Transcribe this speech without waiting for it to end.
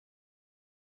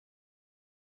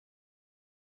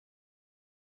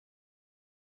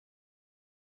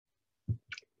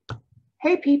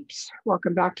Hey peeps,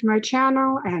 welcome back to my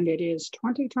channel, and it is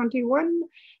 2021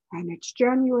 and it's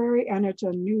January and it's a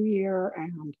new year,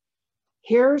 and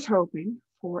here's hoping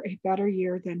for a better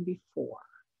year than before.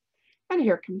 And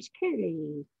here comes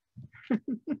Katie.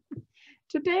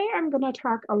 Today I'm going to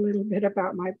talk a little bit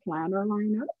about my planner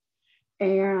lineup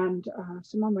and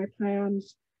some of my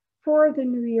plans for the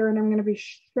new year, and I'm going to be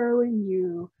showing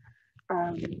you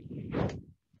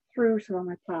through some of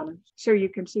my planners so you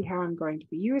can see how I'm going to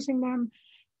be using them.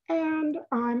 And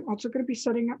I'm also going to be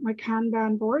setting up my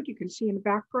Kanban board. You can see in the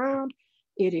background,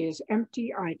 it is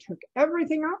empty. I took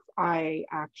everything off. I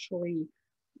actually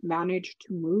managed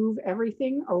to move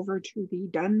everything over to the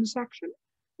done section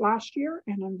last year,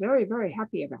 and I'm very, very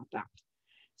happy about that.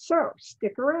 So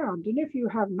stick around. And if you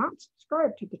have not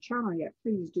subscribed to the channel yet,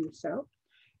 please do so.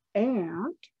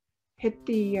 And hit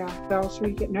the bell so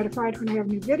you get notified when I have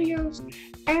new videos.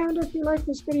 And if you like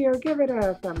this video, give it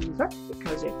a thumbs up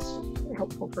because it's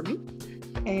helpful for me.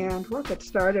 And we'll get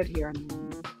started here in a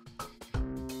moment.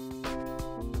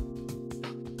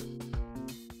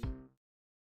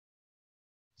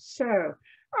 So,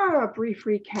 a brief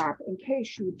recap in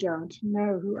case you don't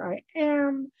know who I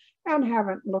am and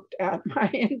haven't looked at my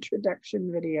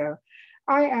introduction video.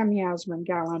 I am Yasmine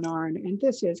Galenorn, and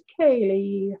this is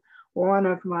Kaylee, one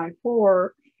of my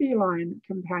 4 feline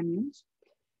companions.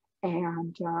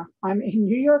 And I'm a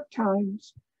New York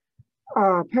Times,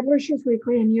 Publishers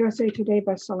Weekly, and USA Today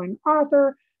bestselling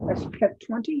author. I spent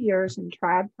 20 years in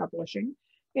trad publishing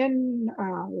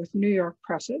with New York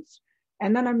presses.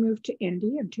 And then I moved to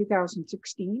Indy in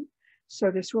 2016. So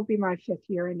this will be my 5th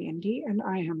year in Indy, and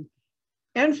I am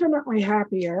infinitely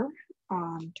happier,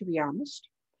 to be honest.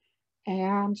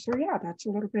 And so, yeah, that's a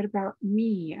little bit about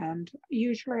me. And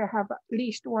usually I have at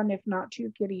least 1, if not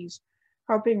 2 kitties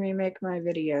helping me make my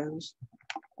videos.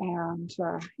 And,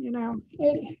 you know,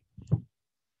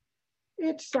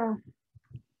 it's a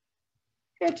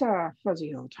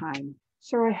fuzzy old time.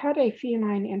 So I had a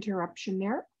feline interruption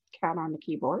there, cat on the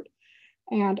keyboard.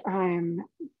 And I'm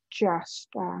just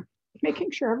making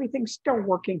sure everything's still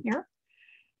working here.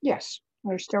 Yes,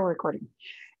 we're still recording.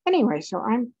 Anyway, so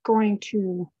I'm going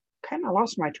to kind of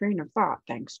lost my train of thought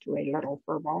thanks to a little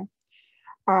furball.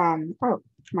 Oh,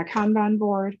 my Kanban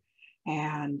board,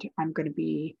 and I'm going to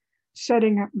be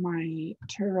setting up my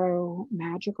tarot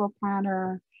magical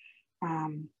planner.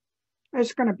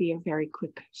 It's going to be a very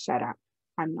quick setup.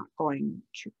 I'm not going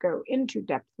to go into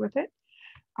depth with it.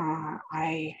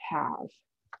 I have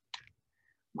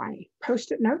my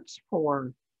post-it notes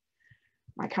for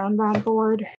my Kanban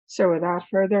board. So without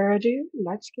further ado,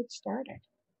 let's get started.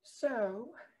 So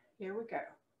here we go.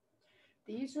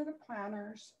 These are the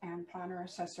planners and planner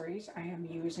accessories I am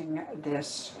using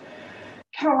this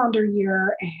calendar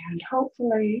year, and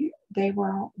hopefully they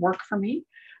will work for me.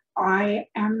 I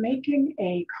am making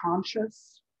a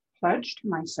conscious pledge to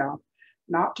myself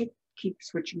not to keep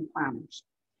switching planners.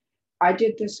 I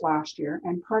did this last year,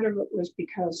 and part of it was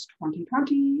because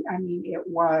 2020, I mean, it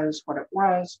was what it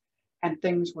was, and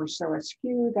things were so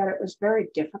askew that it was very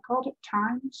difficult at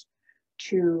times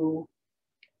to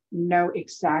know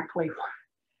exactly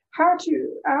how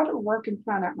to work and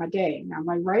plan out my day. Now,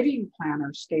 my writing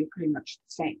planner stayed pretty much the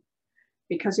same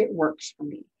because it works for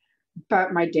me,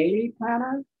 but my daily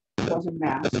planner was a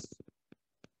mess,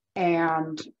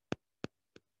 and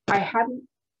I hadn't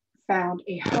found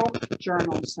a health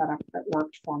journal setup that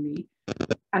worked for me,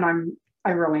 and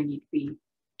I really need to be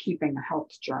keeping a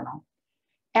health journal.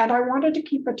 And I wanted to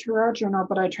keep a tarot journal,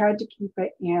 but I tried to keep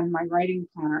it in my writing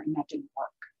planner, and that didn't work.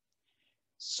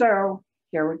 So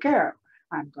here we go.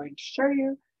 I'm going to show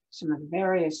you some of the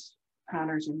various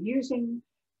planners I'm using,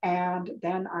 and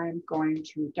then I'm going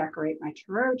to decorate my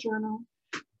tarot journal,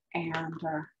 and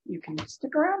you can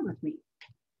stick around with me.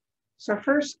 So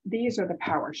first, these are the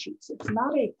power sheets. It's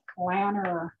not a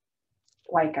planner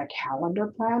like a calendar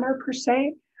planner per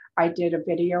se. I did a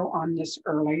video on this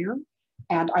earlier,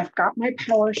 and I've got my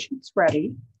power sheets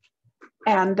ready.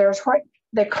 And there's what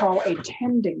they call a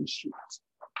tending sheet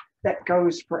that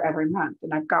goes for every month.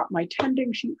 And I've got my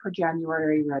tending sheet for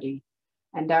January ready.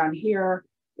 And down here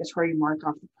is where you mark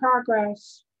off the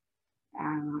progress.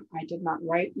 I did not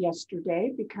write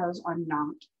yesterday because I'm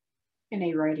not in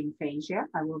a writing phase yet.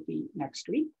 I will be next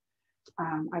week.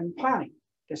 I'm planning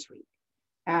this week.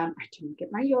 And I didn't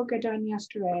get my yoga done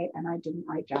yesterday, and I didn't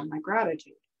write down my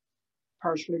gratitude,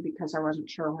 partially because I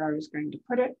wasn't sure where I was going to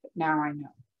put it, but now I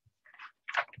know.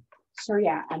 So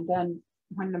yeah, and then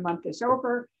when the month is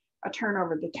over, I turn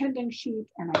over the tending sheet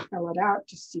and I fill it out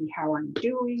to see how I'm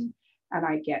doing, and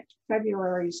I get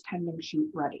February's tending sheet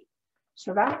ready.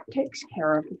 So that takes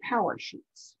care of the power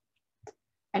sheets.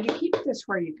 And you keep this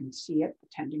where you can see it, the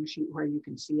tending sheet where you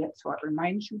can see it, so it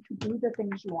reminds you to do the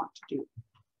things you want to do.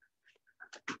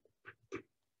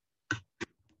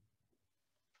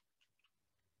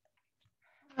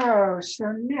 Oh,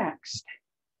 so next,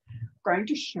 I'm going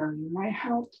to show you my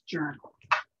health journal.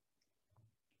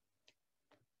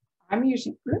 I'm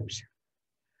using,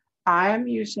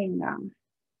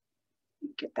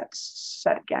 get that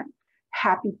set again,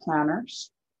 Happy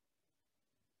Planners.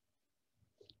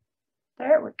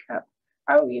 There we go.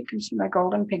 Oh, you can see my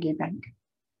golden piggy bank.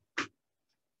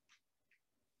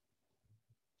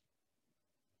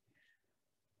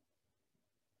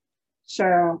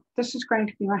 So this is going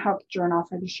to be my health journal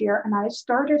for this year. And I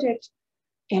started it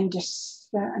in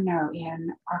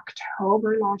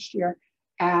October last year.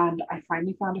 And I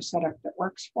finally found a setup that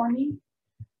works for me.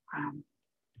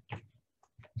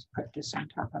 Let's put this on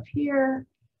top of here.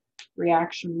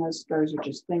 Reaction list, those are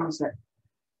just things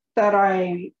that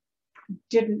I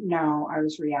didn't know I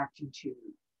was reacting to,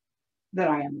 that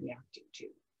I am reacting to.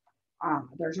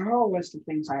 There's a whole list of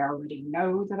things I already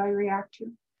know that I react to.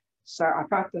 So I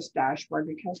got this dashboard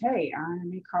because, hey,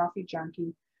 I'm a coffee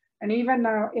junkie. And even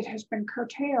though it has been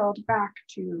curtailed back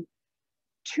to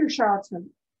 2 shots of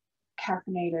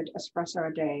caffeinated espresso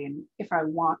a day, and if I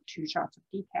want 2 shots of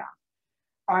decaf,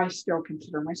 I still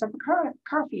consider myself a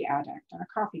coffee addict and a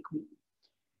coffee queen.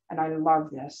 And I love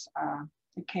this.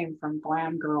 It came from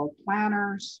Glam Girl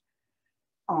Planners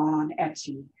on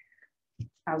Etsy,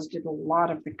 as did a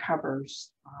lot of the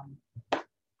covers.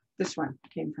 This one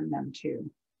came from them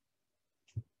too.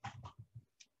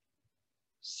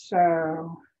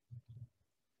 So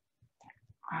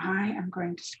I am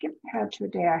going to skip ahead to a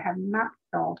day I have not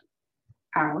filled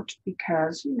out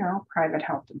because, you know, private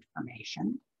health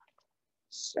information.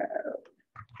 So,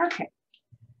 okay.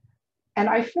 And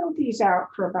I filled these out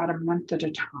for about a month at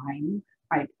a time.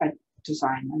 I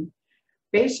design them.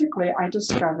 Basically, I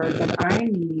discovered that I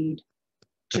need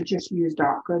to just use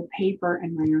 .good paper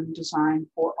and my own design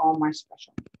for all my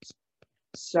special needs.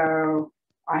 So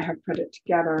I have put it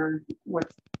together with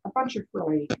a bunch of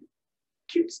really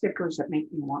cute stickers that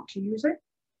make me want to use it,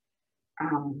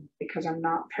 because I'm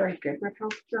not very good with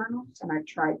health journals and I've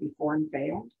tried before and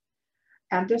failed.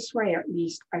 And this way, at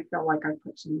least, I feel like I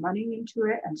put some money into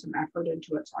it and some effort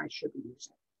into it, so I should use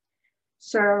it.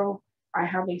 So I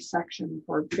have a section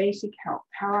for basic health,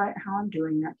 how I'm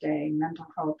doing that day, mental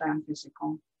health and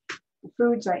physical, the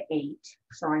foods I ate,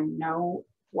 so I know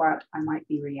what I might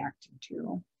be reacting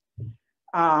to,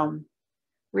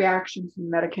 reactions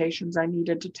and medications I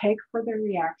needed to take for the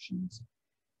reactions,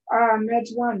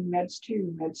 meds 1, meds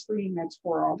 2, meds 3, meds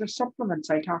 4, all the supplements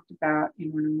I talked about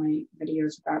in one of my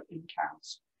videos about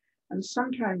MCAS. And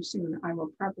sometime soon, I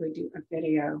will probably do a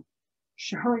video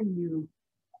showing you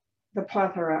the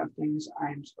plethora of things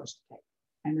I'm supposed to take.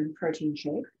 And then protein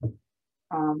shake,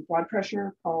 blood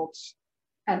pressure, pulse,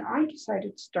 and I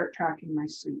decided to start tracking my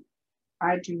sleep.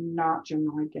 I do not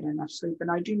generally get enough sleep, and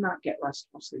I do not get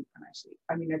restful sleep when I sleep.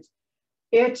 I mean,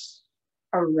 it's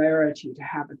a rarity to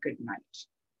have a good night.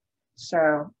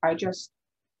 So I just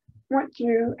went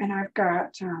through and I've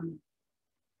got, you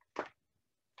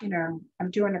know,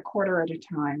 I'm doing a quarter at a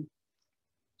time.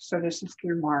 So this is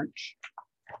through March.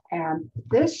 And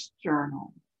this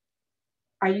journal,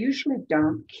 I usually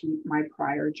don't keep my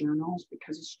prior journals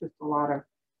because it's just a lot of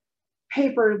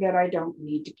paper that I don't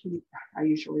need to keep. I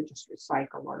usually just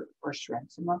recycle or shred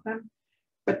some of them.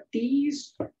 But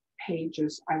these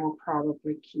pages I will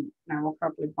probably keep, and I will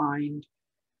probably bind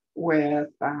with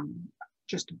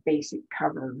just a basic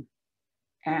cover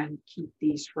and keep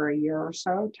these for a year or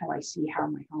so till I see how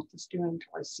my health is doing,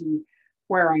 till I see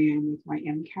where I am with my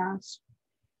MCAS.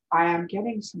 I am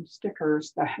getting some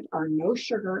stickers that are no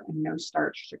sugar and no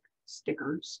starch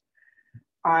stickers.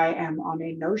 I am on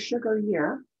a no sugar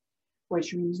year,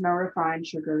 which means no refined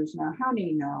sugars, no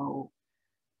honey, no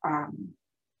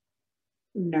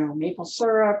maple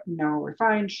syrup, no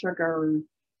refined sugar,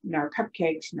 no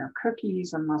cupcakes, no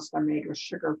cookies, unless they're made with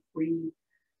sugar-free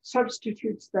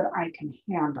substitutes that I can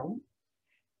handle.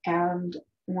 And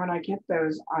when I get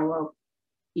those, I will,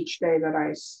 each day that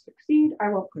I succeed, I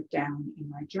will put down in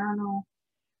my journal.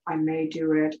 I may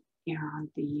do it in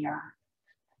the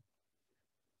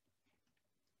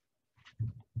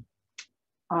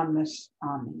on the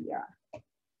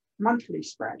monthly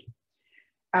spread.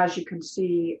 As you can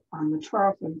see on the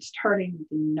 12th, I'm starting with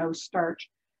the no starch.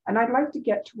 And I'd like to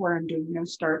get to where I'm doing no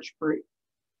starch for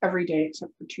every day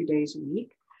except for 2 days a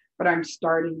week. But I'm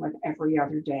starting with every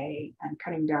other day and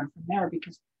cutting down from there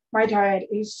because my diet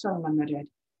is so limited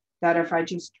that if I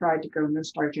just tried to go no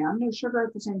starch and no sugar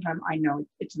at the same time, I know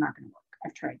it's not going to work.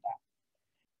 I've tried that.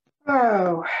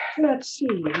 Oh, let's see.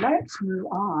 Let's move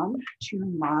on to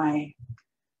my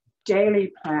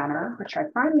daily planner, which I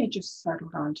finally just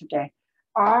settled on today.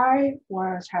 I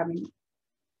was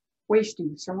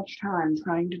wasting so much time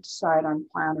trying to decide on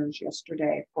planners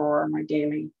yesterday for my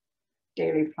daily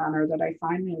planner that I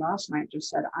finally last night just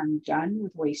said, I'm done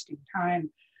with wasting time.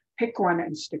 Pick one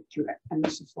and stick to it. And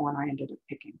this is the one I ended up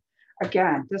picking.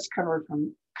 Again, this cover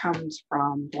comes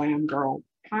from Glam Girl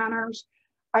Planners.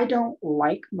 I don't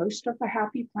like most of the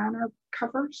Happy Planner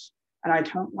covers, and I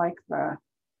don't like the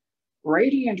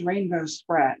Radiant Rainbow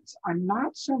spreads. I'm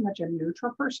not so much a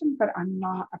neutral person, but I'm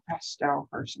not a pastel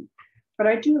person. But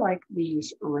I do like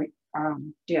these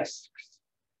discs,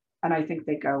 and I think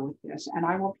they go with this. And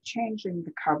I will be changing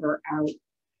the cover out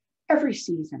every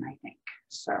season, I think.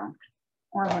 So,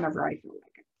 or whenever I feel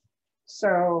like it.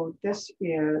 So this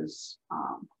is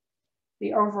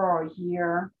the overall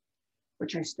year,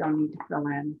 which I still need to fill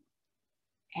in.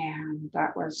 And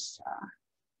that was,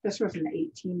 this was an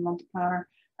 18-month planner.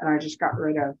 And I just got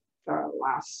rid of the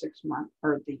last 6 months,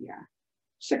 or the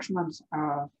 6 months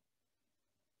of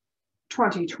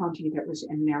 2020 that was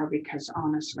in there, because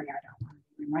honestly, I don't want to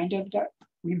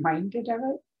be reminded of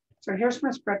it. So here's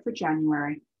my spread for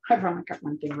January. I've only got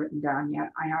one thing written down yet.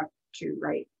 I have to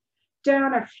write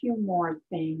down a few more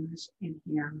things in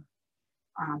here.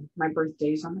 My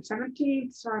birthday's on the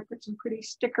 17th, so I put some pretty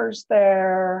stickers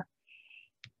there.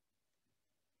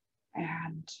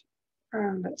 And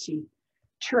let's see,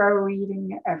 tarot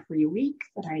reading every week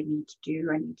that I need to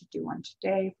do. I need to do one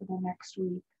today for the next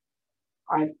week.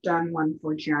 I've done one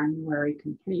for January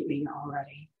completely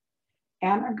already.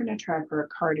 And I'm going to try for a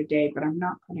card a day, but I'm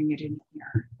not putting it in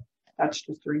here. That's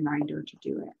just a reminder to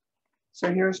do it.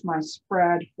 So here's my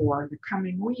spread for the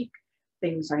coming week,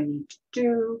 things I need to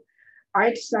do.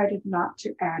 I decided not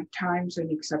to add times in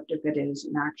except if it is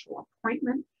an actual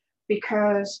appointment,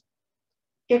 because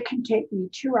it can take me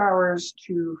 2 hours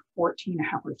to 14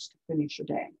 hours to finish a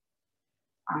day.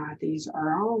 These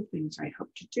are all things I hope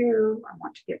to do. I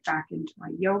want to get back into my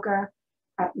yoga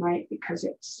at night because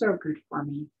it's so good for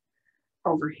me.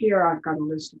 Over here, I've got a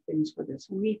list of things for this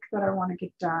week that I want to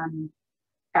get done.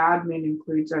 Admin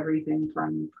includes everything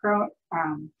from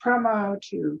promo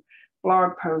to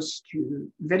blog posts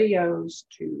to videos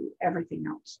to everything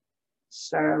else.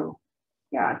 So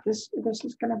yeah, this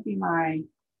is going to be my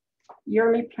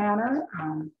yearly planner,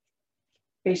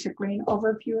 basically an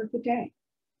overview of the day.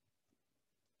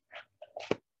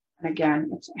 And again,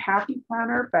 it's a happy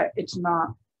planner, but it's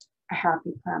not a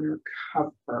happy planner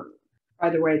cover.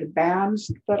 By the way, the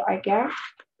bands that I get,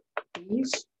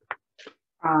 these,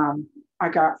 I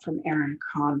got from Erin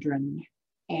Condren.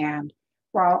 And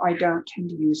while I don't tend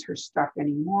to use her stuff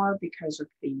anymore because of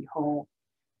the whole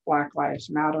Black Lives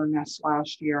Matter mess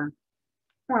last year,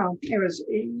 well,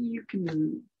 you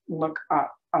can look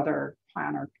up other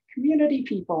planner community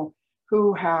people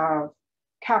who have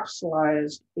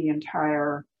capsulized the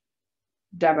entire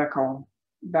debacle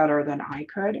better than I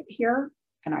could here,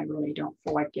 and I really don't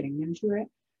feel like getting into it.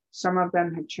 Some of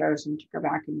them have chosen to go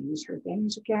back and use her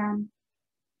things again.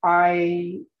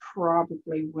 I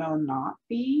probably will not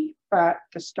be, but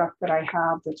the stuff that I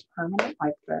have that's permanent,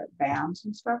 like the bands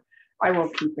and stuff, I will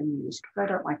keep and use because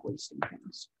I don't like wasting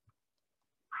things.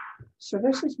 So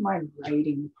this is my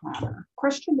writing planner.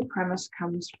 Question to premise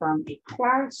comes from a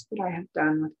class that I have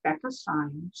done with Becca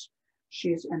Symes.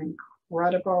 She's an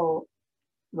incredible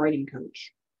writing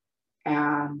coach.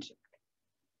 And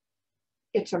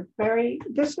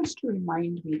this is to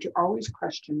remind me to always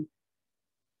question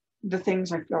the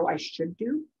things I feel I should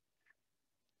do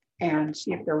and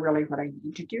see if they're really what I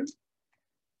need to do.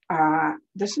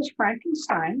 This is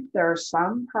Frankenstein. There are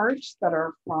some parts that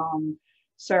are from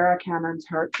Sarah Cannon's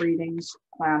Heart Breathings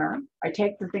Planner. I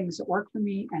take the things that work for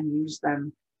me and use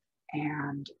them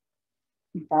and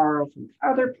borrow from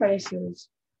other places.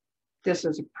 This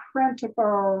is a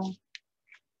printable,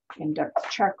 in-depth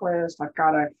checklist. I've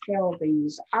got to fill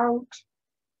these out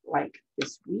like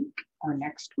this week or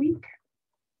next week.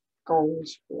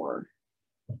 Goals for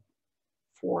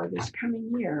this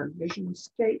coming year, vision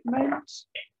statement.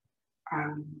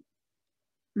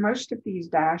 Most of these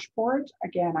dashboards,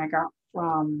 again, I got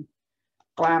from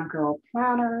Glam Girl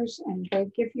Planners, and they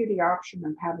give you the option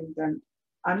of having them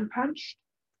unpunched.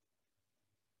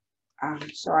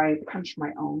 So I punched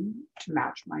my own to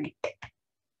match my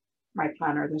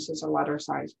planner. This is a letter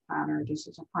size planner. This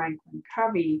is a Franklin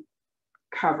Covey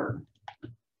cover.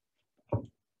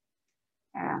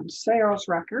 And sales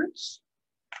records,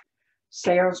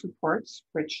 sales reports,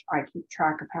 which I keep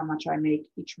track of how much I make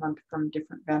each month from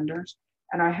different vendors.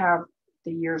 And I have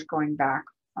the years going back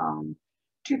from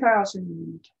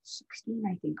 2016,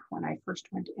 I think, when I first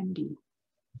went to ND.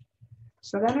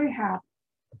 So then I have,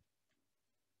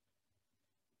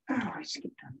 oh, I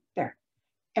skipped on there.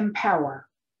 Empower.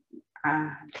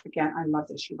 And again, I love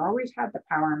this. You've always had the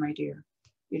power, my dear.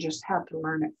 You just have to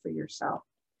learn it for yourself.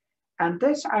 And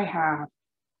this, I have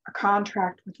a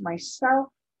contract with myself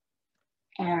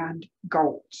and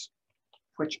goals,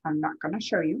 which I'm not going to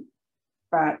show you,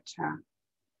 but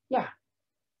yeah.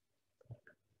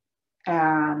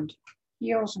 And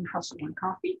heels and hustle and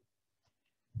coffee.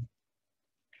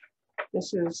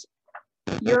 This is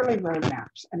yearly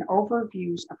roadmaps and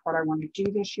overviews of what I want to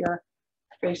do this year.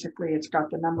 Basically, it's got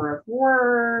the number of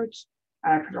words.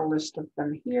 I put a list of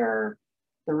them here,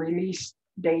 the release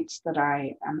dates that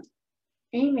I am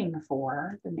aiming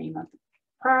for, the name of the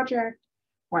project,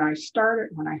 when I start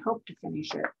it, when I hope to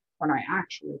finish it, when I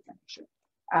actually finish it.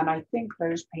 And I think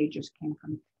those pages came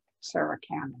from Sarah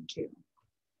Cannon too.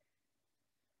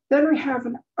 Then we have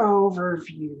an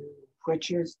overview, which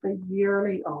is the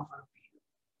yearly overview.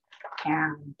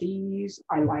 And these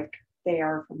I like. They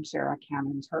are from Sarah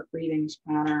Cannon's Heart Readings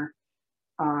Planner,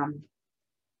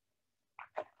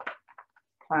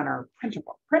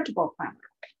 printable planner.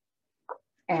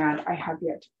 And I have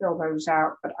yet to fill those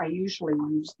out, but I usually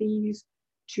use these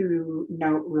to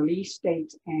note release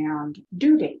dates and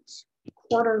due dates.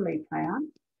 Quarterly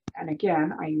plan. And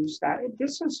again, I use that.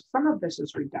 Some of this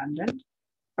is redundant,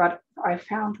 but I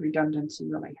found redundancy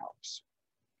really helps.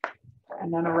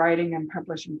 And then a writing and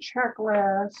publishing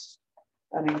checklist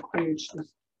that includes the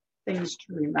things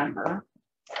to remember.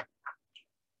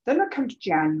 Then we come to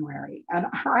January, and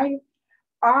I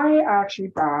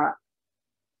actually bought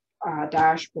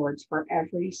dashboards for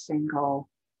every single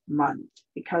month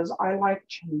because I like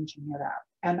changing it up.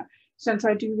 And since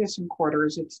I do this in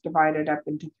quarters, it's divided up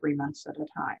into 3 months at a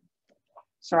time.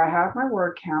 So I have my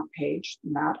word count page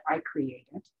that I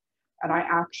created, and I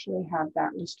actually have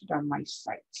that listed on my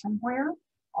site somewhere.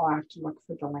 I'll have to look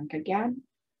for the link again.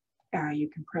 You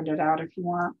can print it out if you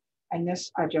want. And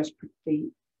this, I just put the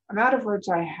amount of words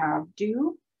I have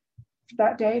due for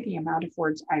that day, the amount of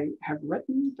words I have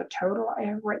written, the total I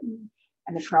have written,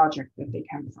 and the project that they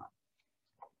come from.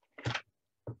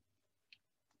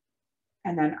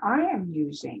 And then I am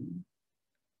using,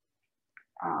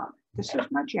 this is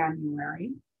my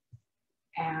January,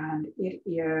 and it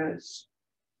is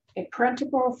a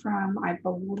printable from, I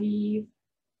believe,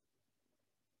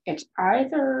 it's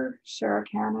either Sarah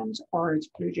Cannon's or it's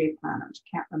Blue Jay Planners.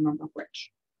 Can't remember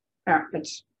which.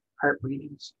 It's Heart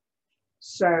Readings.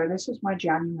 So this is my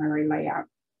January layout.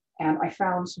 And I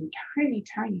found some tiny,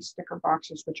 tiny sticker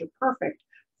boxes, which are perfect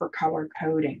for color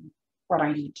coding what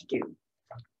I need to do.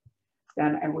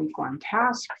 Then a week-long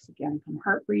tasks, again from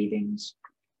Heart Readings.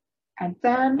 And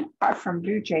then from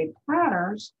Blue Jay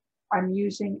Planners, I'm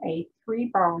using a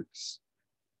 3-box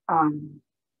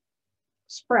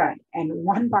spread, and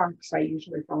 1 box I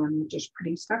usually fill in with just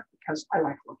pretty stuff because I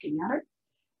like looking at it.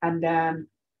 And then,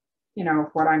 you know,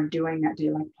 what I'm doing that day,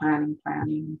 like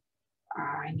planning.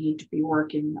 I need to be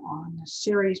working on the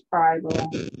series Bible.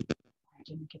 I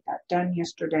didn't get that done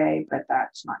yesterday, but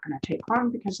that's not going to take long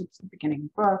because it's the beginning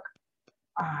book.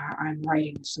 I'm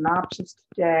writing a synopsis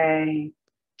today.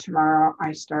 Tomorrow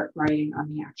I start writing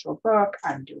on the actual book.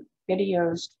 I'm doing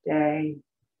videos today.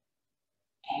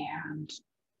 And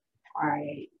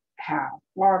I have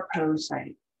blog posts.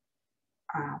 I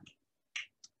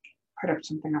put up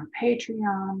something on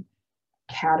Patreon,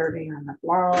 Saturday on the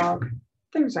blog,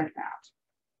 things like that.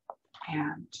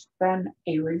 And then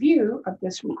a review of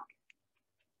this week.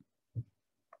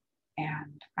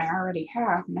 And I already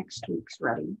have next week's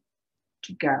ready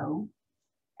to go.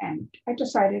 And I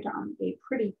decided on a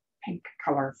pretty pink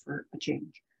color for a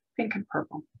change, pink and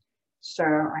purple. So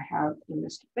I have a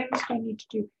list of things I need to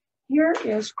do. Here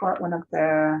is what one of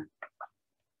the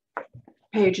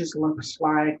pages looks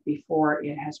like before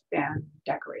it has been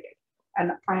decorated.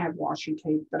 And I have washi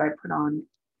tape that I put on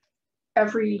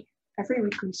every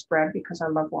weekly spread because I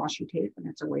love washi tape and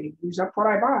it's a way to use up what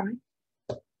I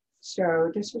buy.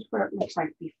 So this is what it looks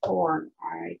like before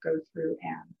I go through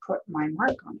and put my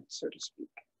mark on it, so to speak.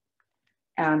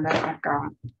 And then I've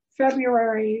got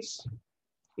February's.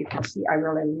 You can see I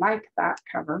really like that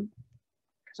cover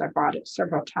because I bought it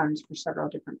several times for several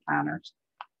different planners.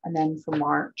 And then for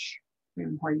March,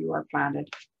 where you are planted.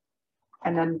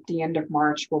 And then at the end of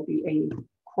March will be a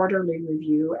quarterly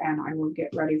review and I will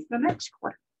get ready for the next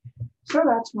quarter. So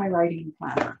that's my writing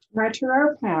planner. My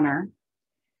tarot planner,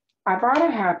 I bought a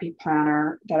happy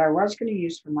planner that I was going to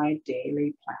use for my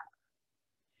daily planner.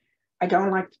 I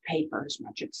don't like the paper as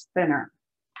much, it's thinner,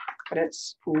 but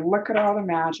it's look at all the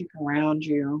magic around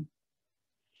you.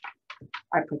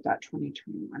 I put that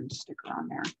 2021 sticker on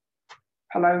there.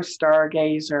 Hello,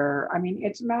 Stargazer. I mean,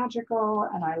 it's magical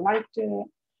and I liked it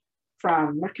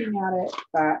from looking at it,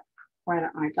 but when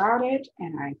I got it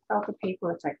and I felt the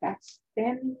paper, it's like that's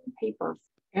thin paper.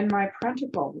 In my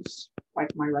printables,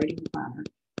 like my writing planner,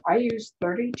 I use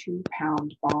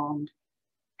 32-pound bond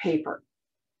paper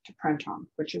to print on,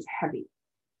 which is heavy.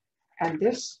 And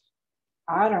this,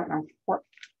 I don't know what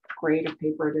grade of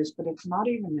paper it is, but it's not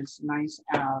even as nice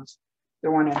as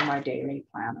the one in my daily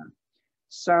planner.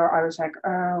 So I was like,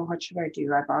 oh, what should I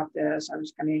do? I bought this. I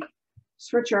was going to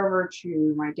switch over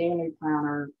to my daily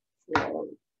planner for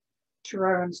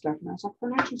tarot and stuff. And I was like, why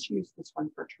not just use this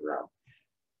one for tarot?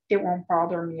 It won't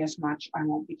bother me as much. I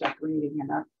won't be decorating it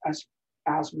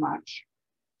as much.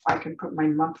 I can put my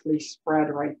monthly spread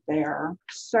right there.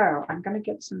 So I'm going to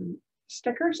get some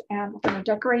stickers and I'm going to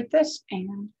decorate this.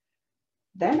 And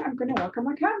then I'm going to work on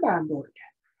my Kanban board.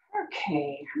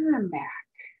 Okay, I'm back.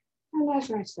 And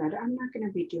as I said, I'm not going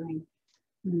to be doing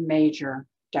major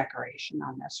decoration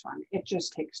on this one. It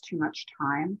just takes too much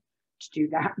time to do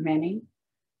that many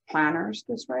planners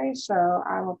this way. So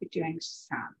I will be doing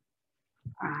some.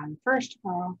 First of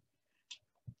all,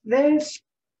 this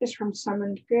is from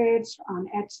Summoned Goods on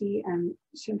Etsy, and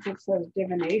since it says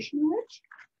Divination Witch,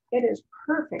 it is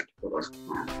perfect for this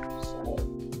planner. So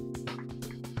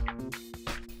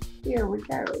here we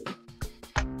go.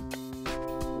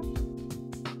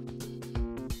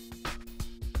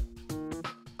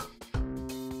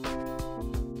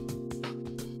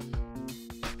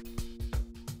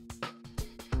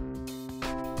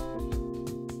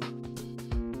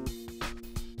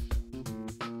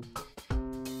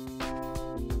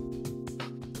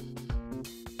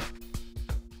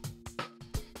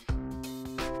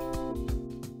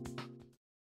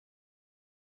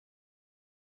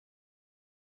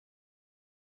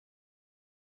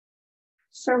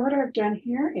 So what I've done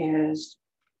here is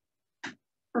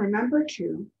remember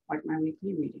to, like my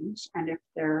weekly readings, and if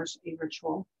there's a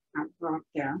ritual up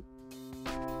there,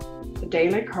 the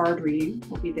daily card reading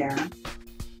will be there,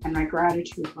 and my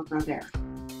gratitude will go there.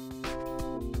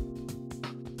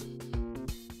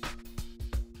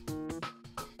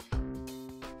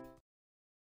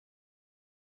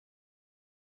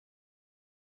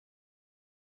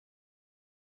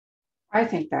 I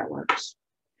think that works.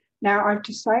 Now I've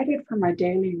decided for my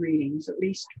daily readings, at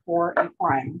least for a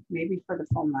while, maybe for the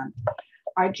full month,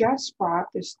 I just bought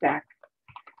this deck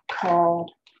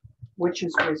called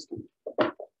Witch's Wisdom.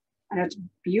 And it's a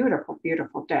beautiful,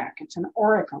 beautiful deck. It's an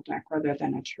oracle deck rather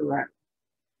than a tarot.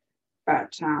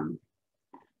 But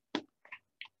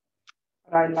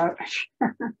I love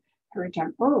every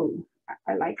time, oh,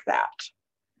 I like that.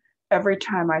 Every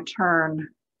time I turn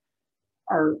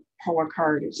or pull a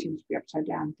card, it seems to be upside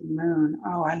down, the moon.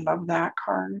 Oh, I love that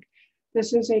card.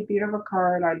 This is a beautiful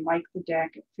card. I like the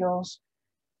deck.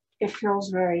 It feels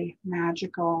very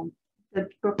magical. The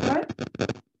booklet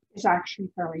is actually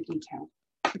fairly detailed,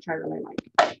 which I really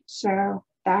like. So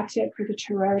that's it for the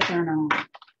tarot journal.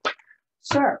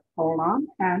 So hold on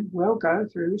and we'll go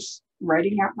through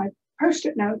writing out my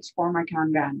Post-it notes for my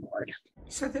Kanban board.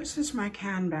 So this is my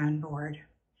Kanban board.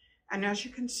 And as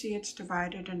you can see, it's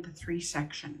divided into 3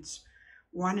 sections.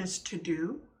 One is to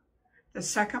do, the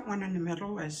second one in the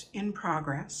middle is in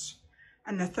progress,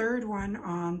 and the third one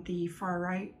on the far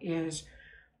right is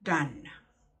done.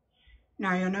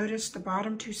 Now you'll notice the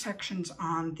bottom 2 sections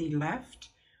on the left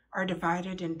are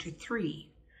divided into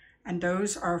 3, and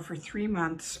those are for 3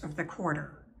 months of the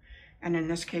quarter. And in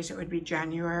this case, it would be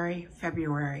January,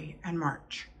 February, and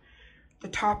March. The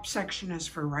top section is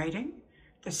for writing.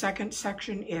 The second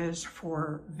section is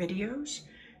for videos,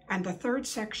 and the third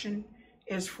section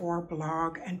is for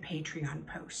blog and Patreon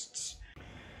posts.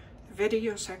 The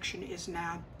video section is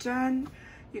now done.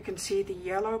 You can see the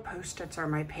yellow Post-its are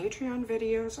my Patreon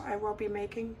videos I will be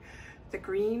making. The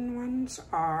green ones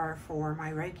are for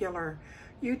my regular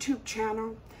YouTube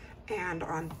channel, and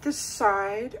on this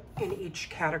side in each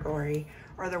category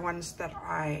are the ones that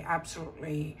I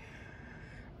absolutely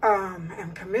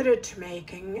am committed to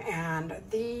making, and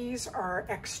these are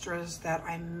extras that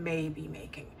I may be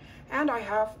making. And I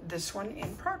have this one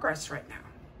in progress right now.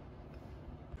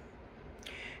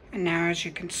 And now, as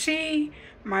you can see,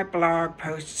 my blog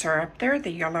posts are up there.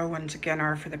 The yellow ones again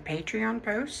are for the Patreon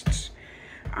posts.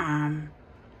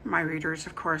 My readers,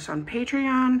 of course, on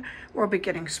Patreon will be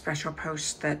getting special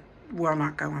posts that will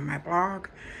not go on my blog.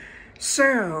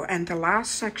 So, and the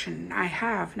last section I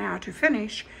have now to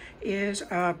finish is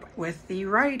up with the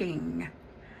writing.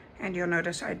 And you'll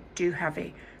notice I do have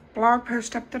a blog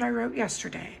post up that I wrote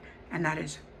yesterday, and that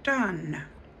is done.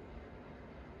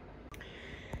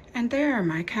 And there,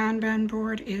 my Kanban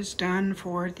board is done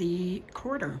for the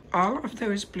quarter. All of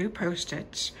those blue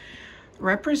Post-its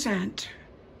represent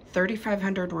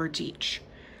 3,500 words each,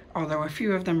 although a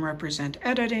few of them represent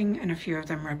editing and a few of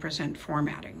them represent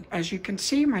formatting. As you can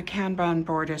see, my Kanban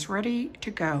board is ready to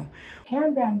go.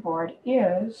 Kanban board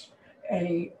is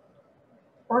a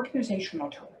organizational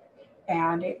tool,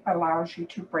 and it allows you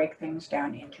to break things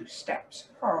down into steps.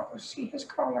 Oh, see his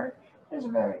color is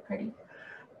very pretty.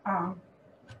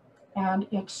 And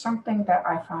it's something that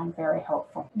I find very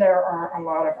helpful. There are a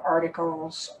lot of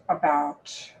articles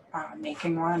about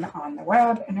making one on the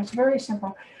web, and it's very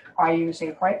simple. I use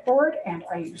a whiteboard and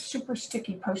I use super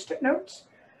sticky Post-it notes,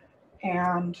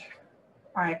 and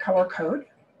I color code.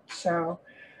 So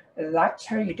that's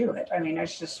how you do it. I mean,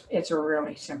 it's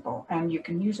really simple, and you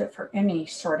can use it for any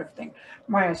sort of thing.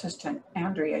 My assistant,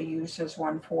 Andrea, uses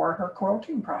one for her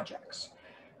quilting projects.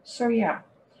 So yeah,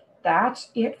 that's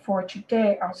it for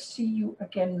today. I'll see you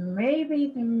again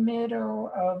maybe the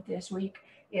middle of this week.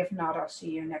 If not, I'll see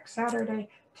you next Saturday.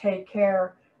 Take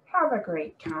care. Have a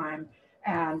great time.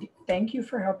 And thank you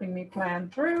for helping me plan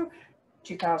through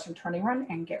 2021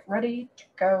 and get ready to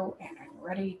go. And I'm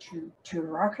ready to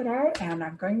rock it out. And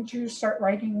I'm going to start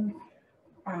writing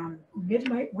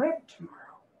Midnight Web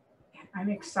tomorrow. And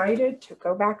I'm excited to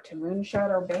go back to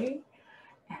Moonshadow Bay.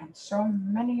 And so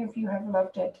many of you have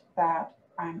loved it that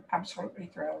I'm absolutely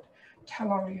thrilled.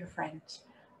 Tell all your friends.